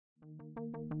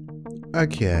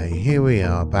Okay, here we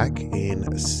are back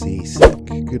in C-Sec.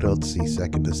 Good old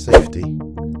C-Sec and the safety,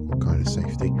 what kind of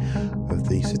safety, of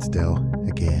the Citadel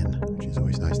again, which is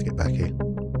always nice to get back here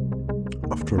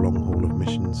after a long haul of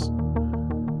missions.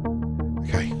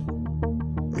 Okay,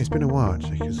 it's been a while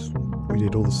actually because we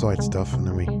did all the side stuff and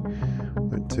then we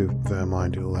went to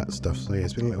Vermine, did all that stuff. So yeah,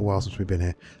 it's been a little while since we've been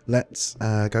here. Let's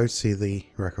go see the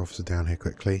wreck officer down here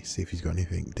quickly, see if he's got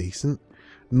anything decent.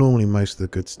 Normally most of the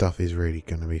good stuff is really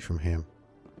going to be from him.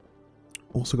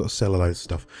 Also got to sell a load of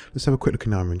stuff. Let's have a quick look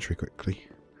in our inventory quickly.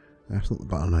 That's not the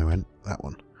button I went. That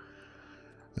one.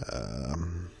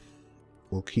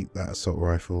 We'll keep that assault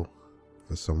rifle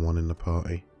for someone in the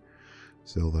party.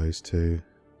 Sell those two.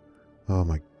 Oh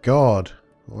my god!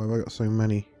 Why have I got so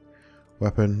many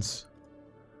weapons?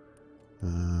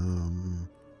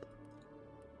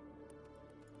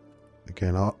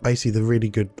 Again, basically the really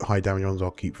good high damage ones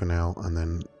I'll keep for now, and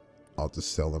then I'll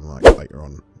just sell them like later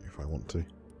on if I want to.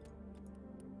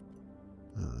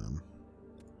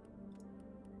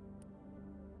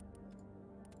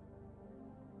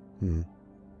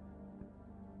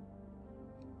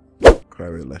 Quite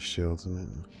with less shields, isn't it?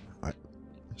 Right,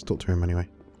 let's talk to him anyway.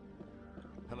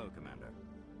 Hello, Commander.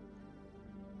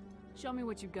 Show me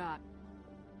what you got.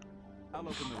 I'll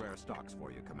open the rare stocks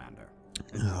for you, Commander.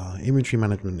 Inventory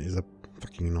management is a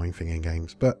fucking annoying thing in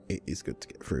games, but it is good to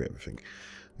get through everything.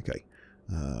 Okay.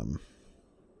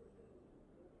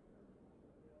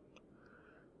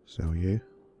 So you.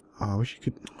 Oh, I wish you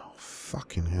could. Oh,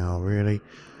 fucking hell, really?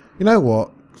 You know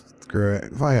what? Screw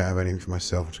it. If I don't have anything for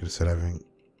myself, I'm just going to sell everything.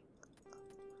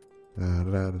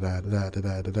 I've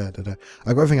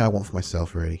got everything I want for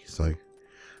myself, really, so.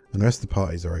 And the rest of the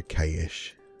parties are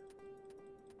okay-ish.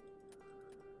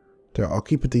 So I'll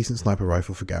keep a decent sniper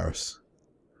rifle for Garrus.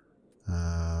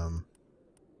 There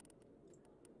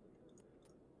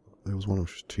was one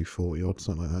which was 240 odd,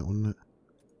 something like that, wasn't it?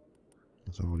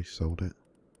 Because I've already sold it.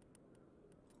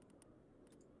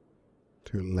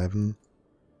 211.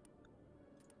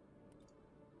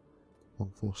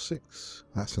 146.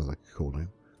 That sounds like a cool name.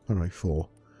 Oh no, 4.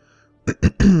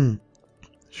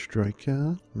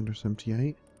 Striker, Windows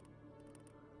 78.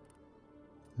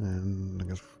 And I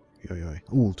guess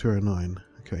ooh, 209.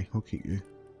 Okay, I'll keep you.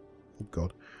 Oh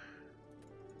god.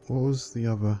 What was the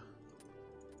other?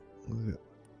 Was it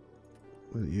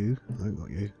you? No, not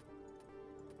you.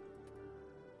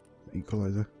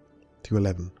 Equalizer.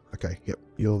 211. Okay, yep,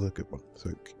 you're the good one.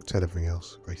 So tell everything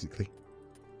else, basically.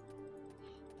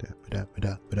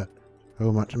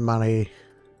 So much money.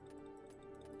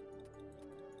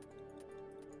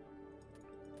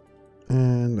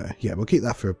 And yeah, we'll keep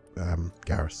that for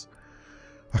Garrus.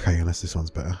 Okay, unless this one's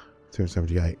better.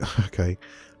 278. Okay.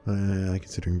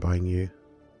 Considering buying you.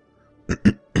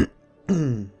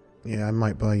 Yeah, I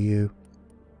might buy you.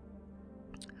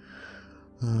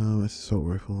 What's the assault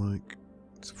rifle like?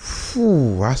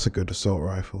 Ooh, that's a good assault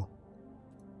rifle.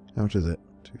 How much is it?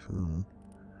 241.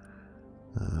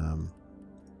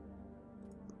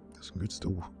 That's some good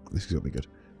stuff. This is gonna be good.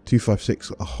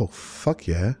 256. Oh fuck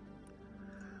yeah.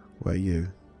 Where are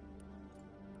you?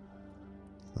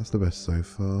 That's the best so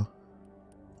far.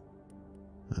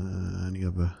 Any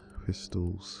other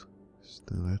pistols?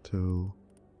 Stiletto.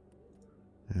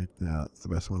 No, that's the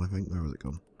best one, I think. Where was it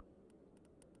gone?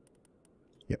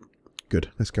 Yep.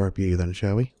 Good. Let's go up you then,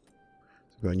 shall we? So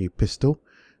we've got a new pistol.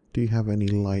 Do you have any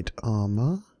light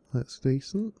armor? That's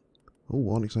decent.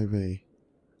 Oh, Onyx OV.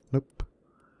 Nope.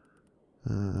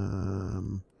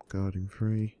 Guarding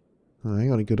free. Oh, I ain't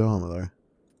got any good armor though.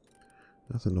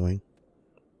 That's annoying.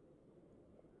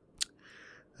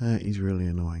 That is really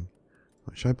annoying.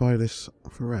 Right, should I buy this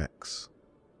for Rex?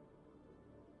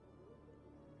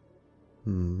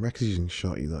 Rex is using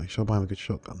shotty though. Should I buy him a good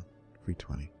shotgun?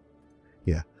 320.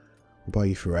 Yeah. I'll buy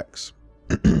you for Rex.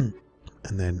 And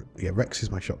then, yeah, Rex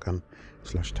is my shotgun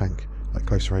 / tank. Like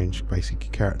close range,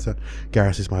 basic character.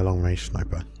 Garrus is my long range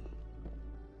sniper.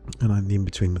 And I'm in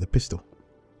between with a pistol.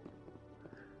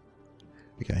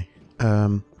 Okay.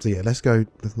 So yeah, let's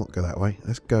not go that way.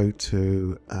 Let's go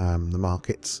to the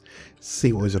markets,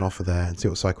 see what is on offer there, and see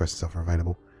what side quests stuff are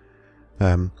available.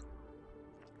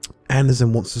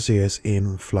 Anderson wants to see us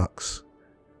in Flux,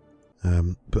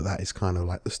 but that is kind of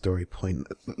like the story point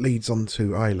that leads on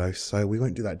to Ilos, so we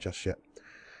won't do that just yet.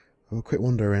 I'll have a quick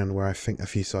wander around where I think a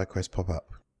few side quests pop up.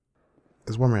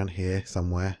 There's one around here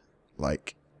somewhere,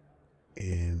 like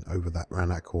around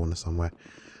that corner somewhere,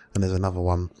 and there's another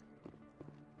one.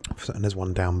 And there's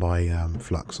one down by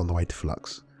Flux, on the way to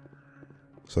Flux.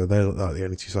 So they're like the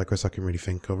only two side quests I can really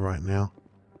think of right now.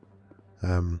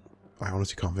 I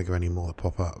honestly can't think of any more that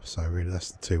pop up, so really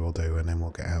that's the two we'll do, and then we'll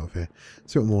get out of here.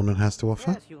 See what Mornan has to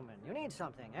offer. Yes, human. You need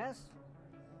something, yes?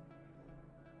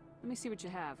 Let me see what you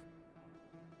have.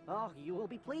 Oh, you will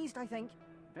be pleased, I think.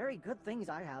 Very good things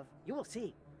I have. You will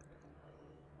see.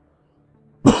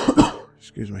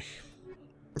 Excuse me.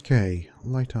 Okay,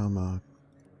 light armor.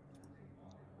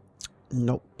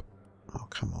 Nope. Oh,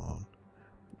 come on.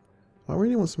 I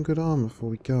really want some good armor before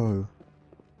we go.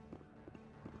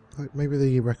 Like, maybe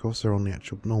the records are on the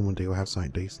actual Normandy will have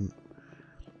something decent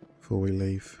before we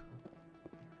leave.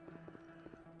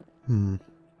 You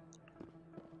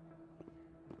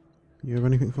have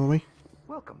anything for me?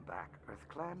 Welcome back, Earth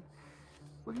Clan.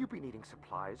 Will you be needing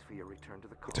supplies for your return to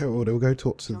the colony? Tell you what, we'll go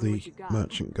talk to Tell me the what you got.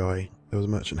 merchant guy. There was a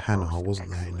merchant Hannah,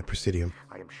 wasn't there, in the Presidium?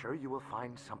 I am sure you will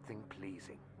find something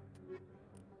pleasing.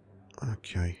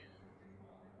 Okay.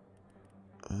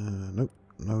 Nope.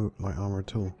 No light armor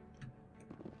at all.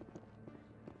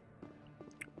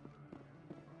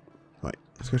 Right,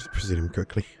 let's go to the Presidium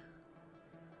quickly.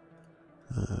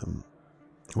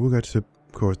 We'll go to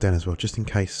Cora's Den as well, just in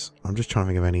case. I'm just trying to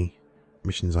think of any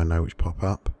missions I know which pop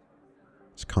up.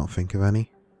 Just can't think of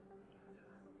any.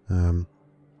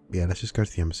 Yeah, let's just go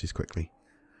to the embassies quickly.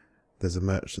 There's a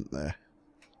merchant there,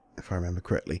 if I remember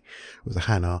correctly. It was a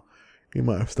Hannah. He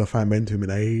might have stuff I haven't been to him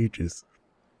in ages.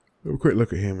 Have a quick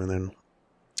look at him and then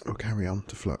we'll carry on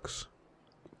to Flux.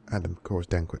 Add him Cora's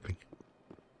Den quickly.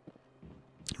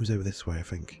 He was over this way, I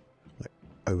think. Like,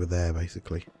 over there,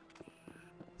 basically.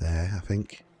 There, I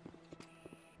think.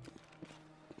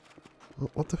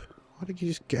 What the... Why did you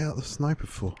just get out the sniper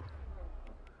for?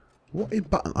 What is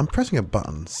button? I'm pressing a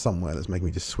button somewhere that's making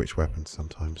me just switch weapons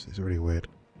sometimes. It's really weird.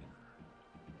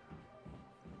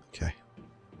 Okay.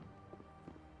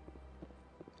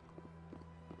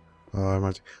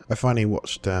 Oh, I finally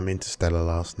watched Interstellar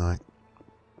last night.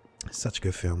 It's such a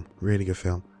good film. Really good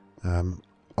film. I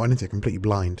went into it completely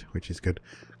blind, which is good.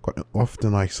 Quite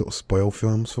often I sort of spoil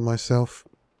films for myself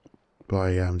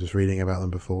by just reading about them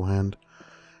beforehand.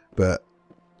 But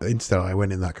instead I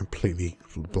went in that completely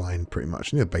blind pretty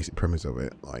much. I knew the basic premise of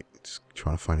it, like just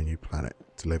trying to find a new planet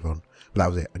to live on. But that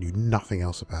was it. I knew nothing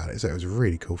else about it. So it was a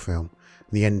really cool film.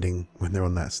 And the ending, when they're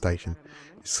on that station,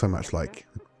 is so much like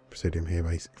the Presidium here,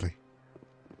 basically.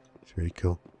 It's really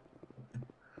cool.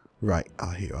 Right,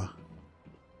 here you are.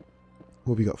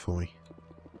 What have you got for me?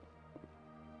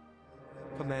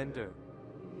 Commander,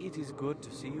 it is good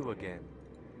to see you again.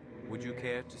 Would you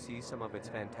care to see some of its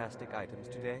fantastic items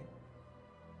today?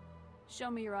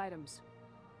 Show me your items.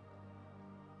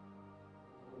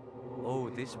 Oh,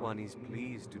 this one is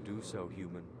pleased to do so,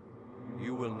 human.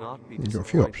 You will not be You've got a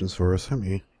few options for us, haven't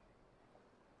you?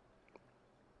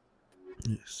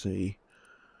 Let's see.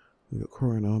 We've got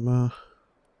Corin armor.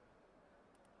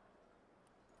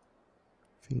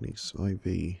 Phoenix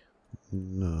IV.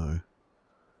 No.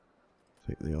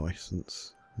 Take the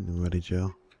license and the ready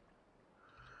gel.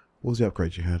 What was the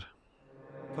upgrade you had?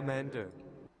 Commander.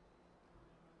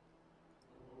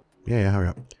 Yeah, hurry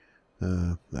up.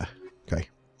 Okay.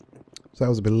 So that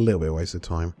was a little bit of a waste of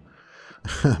time.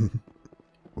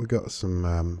 We got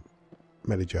some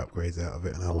Medigel upgrades out of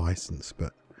it and our license,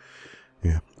 but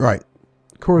yeah. Right.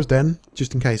 Cora's Den,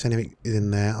 just in case anything is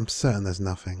in there. I'm certain there's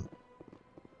nothing.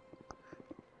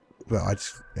 But I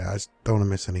just don't want to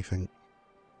miss anything.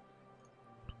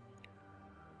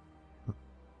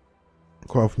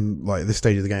 Quite often, like at this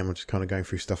stage of the game, I'm just kind of going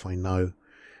through stuff I know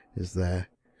is there.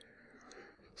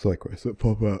 Side quests that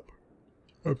pop up.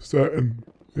 I'm certain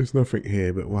there's nothing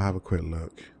here, but we'll have a quick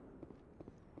look.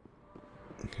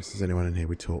 In case there's anyone in here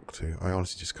we talk to. I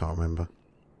honestly just can't remember.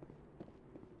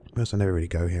 Most I never really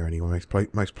go here anyway. Most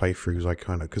playthroughs I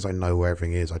kind of, because I know where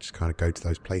everything is, I just kind of go to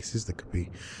those places. There could be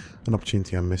an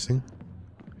opportunity I'm missing.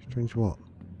 Strange what?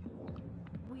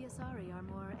 We Asari are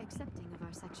more accepting of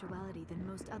our sexuality than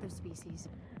most other species.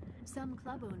 Some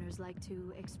club owners like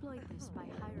to exploit this by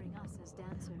hiring us as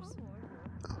dancers.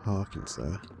 Harkin,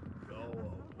 sir.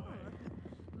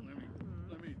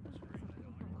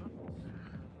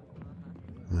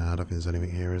 No, I don't think there's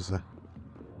anything here, is there?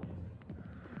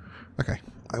 Okay,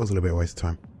 that was a little bit of a waste of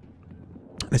time.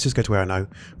 Let's just go to where I know,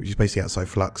 which is basically outside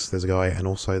Flux. There's a guy, and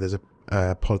also there's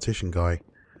a politician guy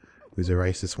who's a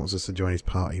racist, wants us to join his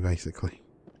party, basically.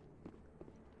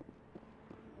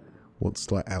 Wants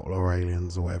to, like, outlaw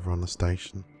aliens or whatever on the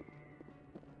station.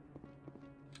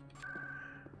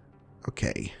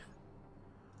 Okay.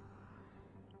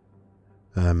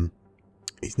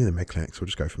 He's near the med clinic, so we'll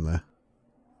just go from there.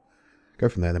 Go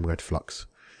from there, then we'll go to Flux.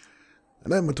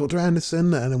 And then we'll talk to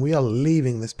Anderson, and then we are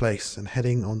leaving this place and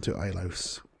heading on to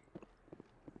Ilos.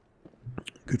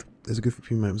 Good. There's a good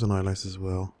few moments on Ilos as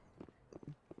well.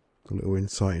 A little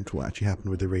insight into what actually happened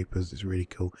with the Reapers. It's really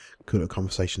cool. Cool little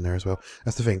conversation there as well.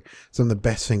 That's the thing. Some of the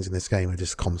best things in this game are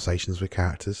just conversations with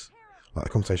characters. Like the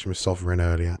conversation with Sovereign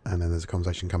earlier, and then there's a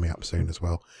conversation coming up soon as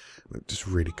well. Just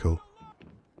really cool.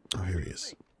 Oh, here he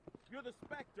is. You're the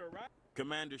Spectre, right?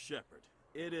 Commander Shepard,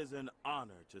 it is an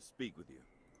honor to speak with you.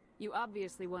 You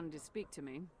obviously wanted to speak to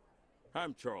me.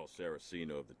 I'm Charles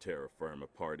Saraceno of the Terra Firma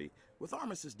Party. With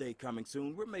Armistice Day coming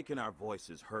soon, we're making our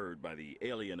voices heard by the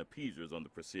alien appeasers on the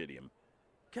Presidium.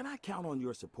 Can I count on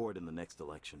your support in the next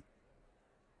election?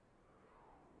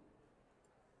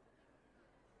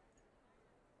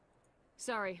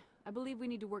 Sorry, I believe we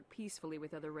need to work peacefully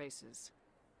with other races.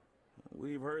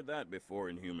 We've heard that before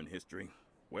in human history.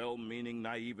 Well-meaning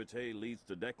naivete leads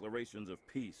to declarations of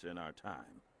peace in our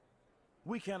time.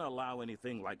 We can't allow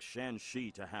anything like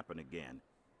Shanxi to happen again.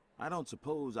 I don't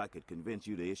suppose I could convince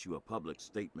you to issue a public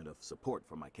statement of support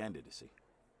for my candidacy.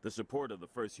 The support of the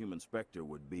first human Spectre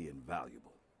would be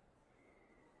invaluable.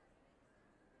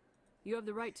 You have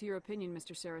the right to your opinion,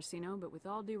 Mr. Saraceno, but with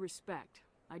all due respect,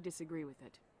 I disagree with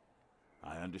it.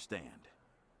 I understand.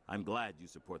 I'm glad you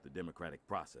support the democratic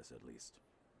process, at least.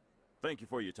 Thank you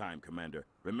for your time, Commander.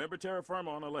 Remember Terra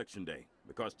Firma on Election Day,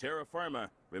 because Terra Firma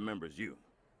remembers you.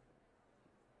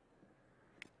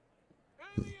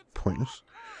 Pointless.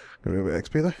 Got a little bit of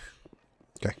XP there.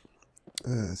 Okay.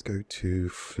 Let's go to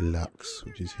Flux,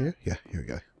 which is here. Yeah, here we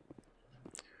go.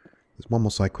 There's one more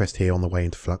side quest here on the way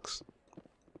into Flux.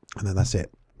 And then that's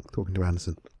it. Talking to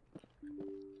Anderson.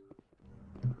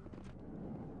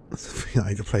 I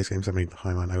need to play this game so many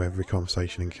times. I know every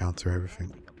conversation, encounter,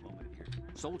 everything.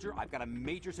 Soldier, I've got a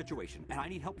major situation, and I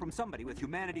need help from somebody with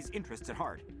humanity's interests at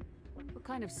heart. What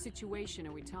kind of situation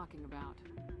are we talking about?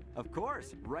 Of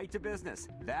course, right to business.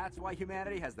 That's why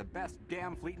humanity has the best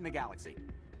damn fleet in the galaxy.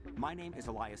 My name is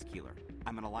Elias Keeler.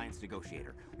 I'm an alliance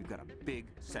negotiator. We've got a big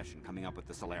session coming up with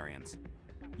the Solarians.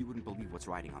 You wouldn't believe what's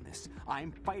riding on this.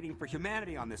 I'm fighting for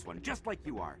humanity on this one, just like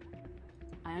you are.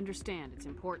 I understand, it's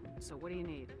important, so what do you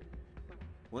need?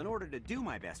 Well, in order to do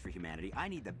my best for humanity, I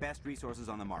need the best resources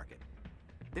on the market.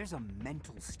 There's a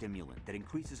mental stimulant that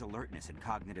increases alertness and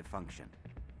cognitive function.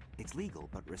 It's legal,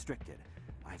 but restricted.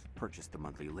 I've purchased the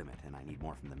monthly limit, and I need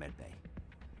more from the medbay.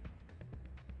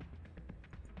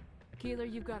 Keeler,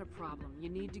 you've got a problem. You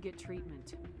need to get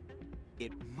treatment.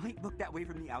 It might look that way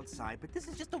from the outside, but this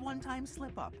is just a one-time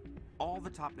slip-up. All the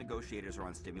top negotiators are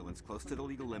on stimulants close to the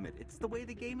legal limit. It's the way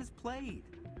the game is played.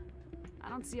 I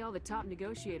don't see all the top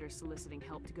negotiators soliciting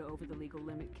help to go over the legal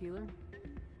limit, Keeler.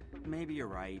 Maybe you're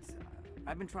right.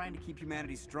 I've been trying to keep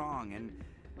humanity strong, and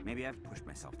maybe I've pushed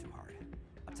myself too hard.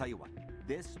 I'll tell you what,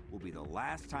 this will be the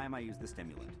last time I use the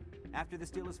stimulant. After this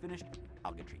deal is finished,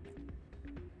 I'll get treatment.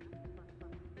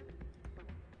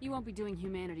 You won't be doing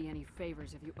humanity any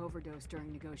favors if you overdose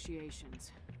during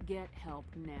negotiations. Get help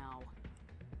now.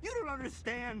 You don't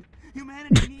understand!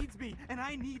 Humanity needs me, and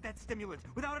I need that stimulant.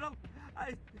 Without it,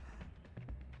 I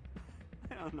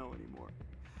don't know anymore.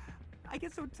 I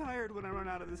get so tired when I run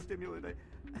out of the stimulant.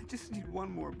 I just need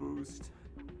one more boost.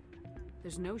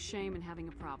 There's no shame in having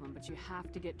a problem, but you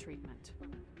have to get treatment.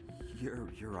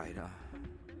 You're right.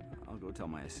 I'll go tell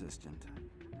my assistant.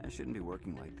 I shouldn't be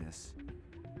working like this.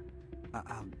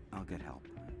 I'll get help.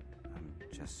 I'm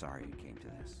just sorry it came to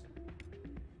this.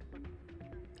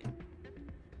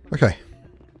 Okay.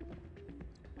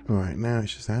 Alright, now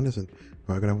it's just Anderson.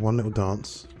 Right, we're going to have one little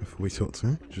dance before we talk to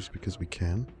him, just because we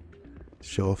can. To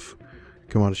show off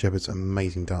Commander Shepard's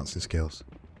amazing dancing skills.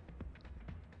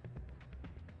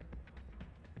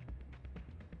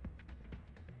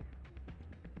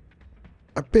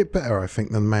 A bit better, I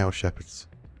think, than male Shepard's.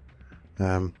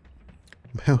 Male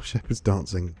Shepard's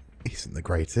dancing isn't the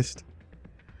greatest.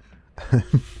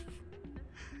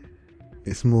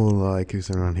 It's more like who's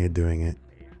around here doing it.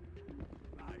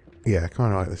 Yeah,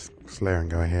 kind of like this Saren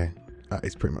guy here. That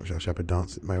is pretty much how Shepard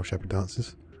dances. Male Shepard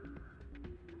dances.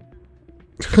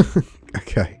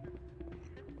 Okay.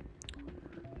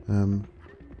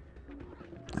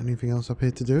 Anything else up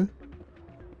here to do?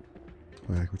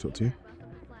 Where can we talk to you?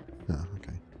 Oh,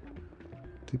 okay.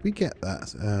 Did we get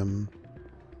that?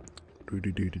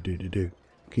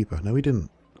 Keeper. No, we didn't.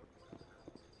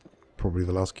 Probably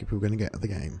the last keeper we're going to get of the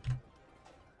game.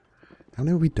 How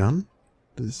many have we done?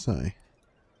 Does it say?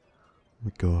 Oh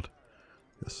my god.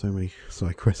 There's so many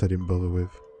side quests I didn't bother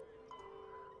with.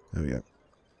 There we go.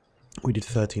 We did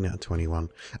 13 out of 21.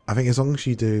 I think as long as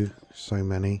you do so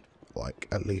many, like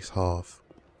at least half,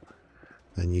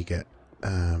 then you get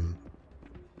a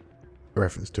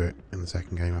reference to it in the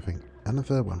second game, I think. And the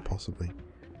third one, possibly,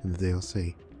 in the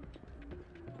DLC.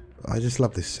 I just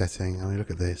love this setting. I mean,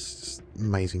 look at this. Just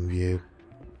amazing view.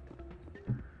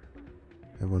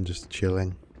 Everyone just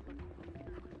chilling.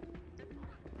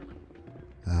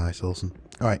 Ah, it's awesome.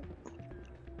 Alright.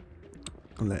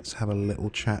 Let's have a little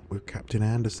chat with Captain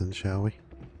Anderson, shall we?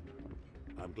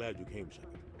 I'm glad you came,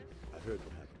 Shepard. I heard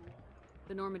what happened.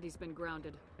 The Normandy's been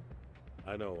grounded.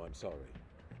 I know, I'm sorry.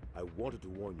 I wanted to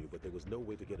warn you, but there was no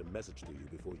way to get a message to you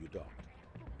before you docked.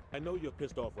 I know you're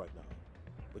pissed off right now,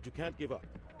 but you can't give up.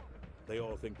 They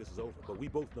all think this is over, but we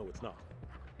both know it's not.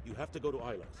 You have to go to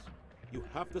Ilos. You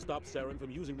have to stop Saren from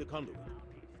using the conduit.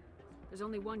 There's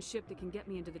only one ship that can get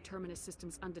me into the Terminus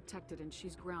systems undetected, and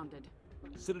she's grounded.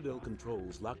 Citadel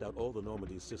controls locked out all the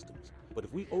Normandy's systems, but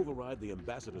if we override the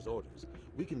Ambassador's orders,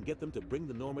 we can get them to bring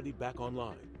the Normandy back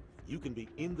online. You can be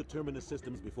in the Terminus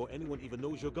systems before anyone even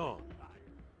knows you're gone.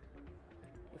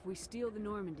 If we steal the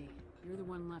Normandy, you're the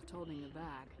one left holding the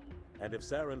bag. And if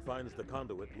Saren finds the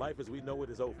conduit, life as we know it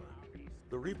is over.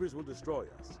 The Reapers will destroy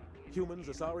us. Humans,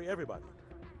 Asari, everybody.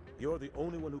 You're the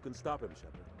only one who can stop him,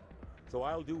 Shepard. So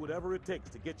I'll do whatever it takes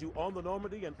to get you on the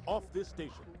Normandy and off this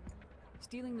station.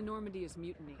 Stealing the Normandy is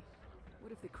mutiny.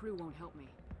 What if the crew won't help me?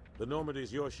 The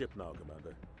Normandy's your ship now,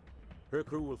 Commander. Her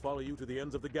crew will follow you to the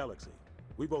ends of the galaxy.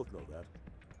 We both know that.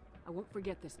 I won't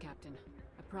forget this, Captain.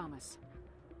 I promise.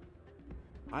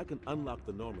 I can unlock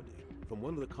the Normandy from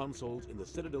one of the consoles in the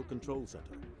Citadel Control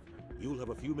Center. You'll have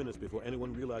a few minutes before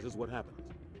anyone realizes what happened.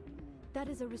 That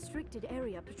is a restricted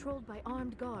area patrolled by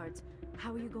armed guards.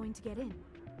 How are you going to get in?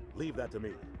 Leave that to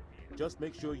me. Just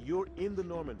make sure you're in the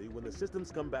Normandy when the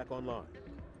systems come back online.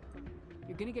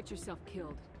 You're gonna get yourself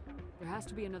killed. There has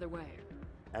to be another way.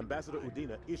 Ambassador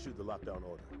Udina issued the lockdown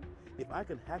order. If I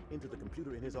can hack into the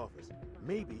computer in his office,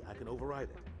 maybe I can override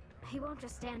it. He won't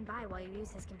just stand by while you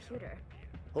use his computer.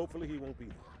 Hopefully he won't be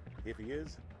there. If he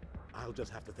is, I'll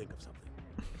just have to think of something.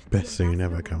 Best scene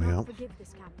ever coming up. Forgive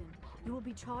this, Captain. You will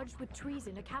be charged with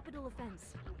treason, a capital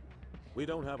offense. We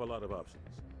don't have a lot of options.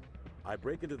 I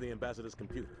break into the Ambassador's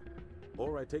computer,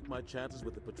 or I take my chances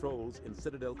with the patrols in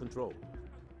Citadel Control.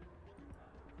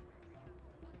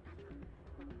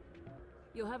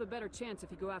 You'll have a better chance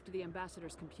if you go after the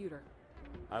Ambassador's computer.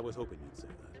 I was hoping you'd say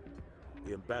that.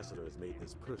 The Ambassador has made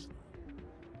this personal.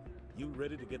 You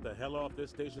ready to get the hell off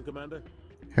this station, Commander?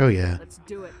 Hell yeah. Let's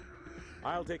do it.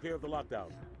 I'll take care of the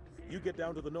lockdown. You get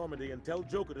down to the Normandy and tell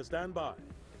Joker to stand by.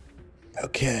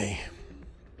 Okay.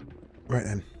 Right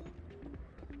then.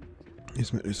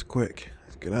 Let's make this quick.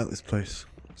 Let's get out of this place.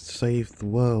 Save the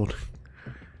world.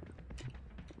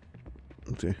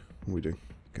 What do we do?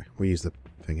 Okay, we use the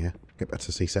thing here. Get back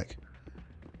to CSEC.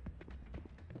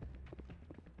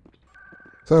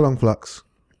 So long, Flux.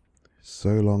 So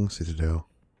long, Citadel.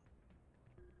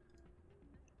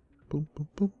 Boom, boom,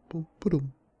 boom, boom,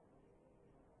 boom.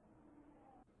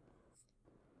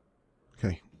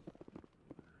 Okay.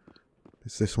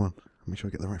 It's this one. Make sure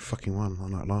I get the right fucking one,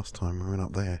 unlike last time we went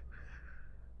up there.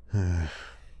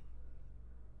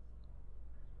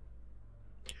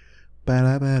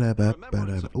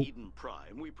 Remembrance of Eden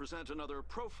Prime, we present another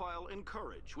profile in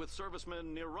courage with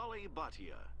serviceman Nirali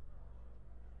Bhatia.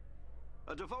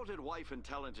 A devoted wife and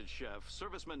talented chef,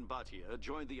 serviceman Bhatia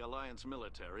joined the Alliance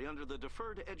military under the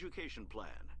Deferred Education Plan.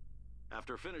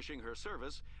 After finishing her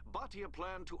service, Bhatia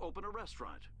planned to open a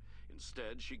restaurant.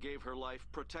 Instead, she gave her life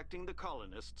protecting the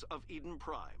colonists of Eden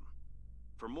Prime.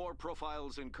 For more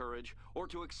profiles in courage, or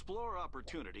to explore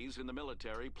opportunities in the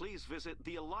military, please visit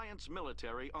the Alliance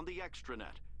military on the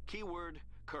extranet. Keyword,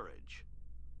 courage.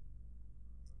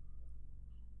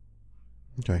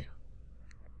 Okay.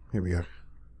 Here we go.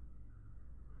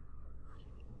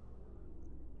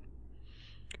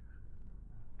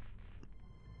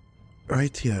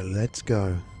 Rightio, let's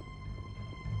go.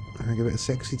 I think a bit of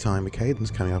sexy time with Caden's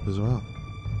coming up as well.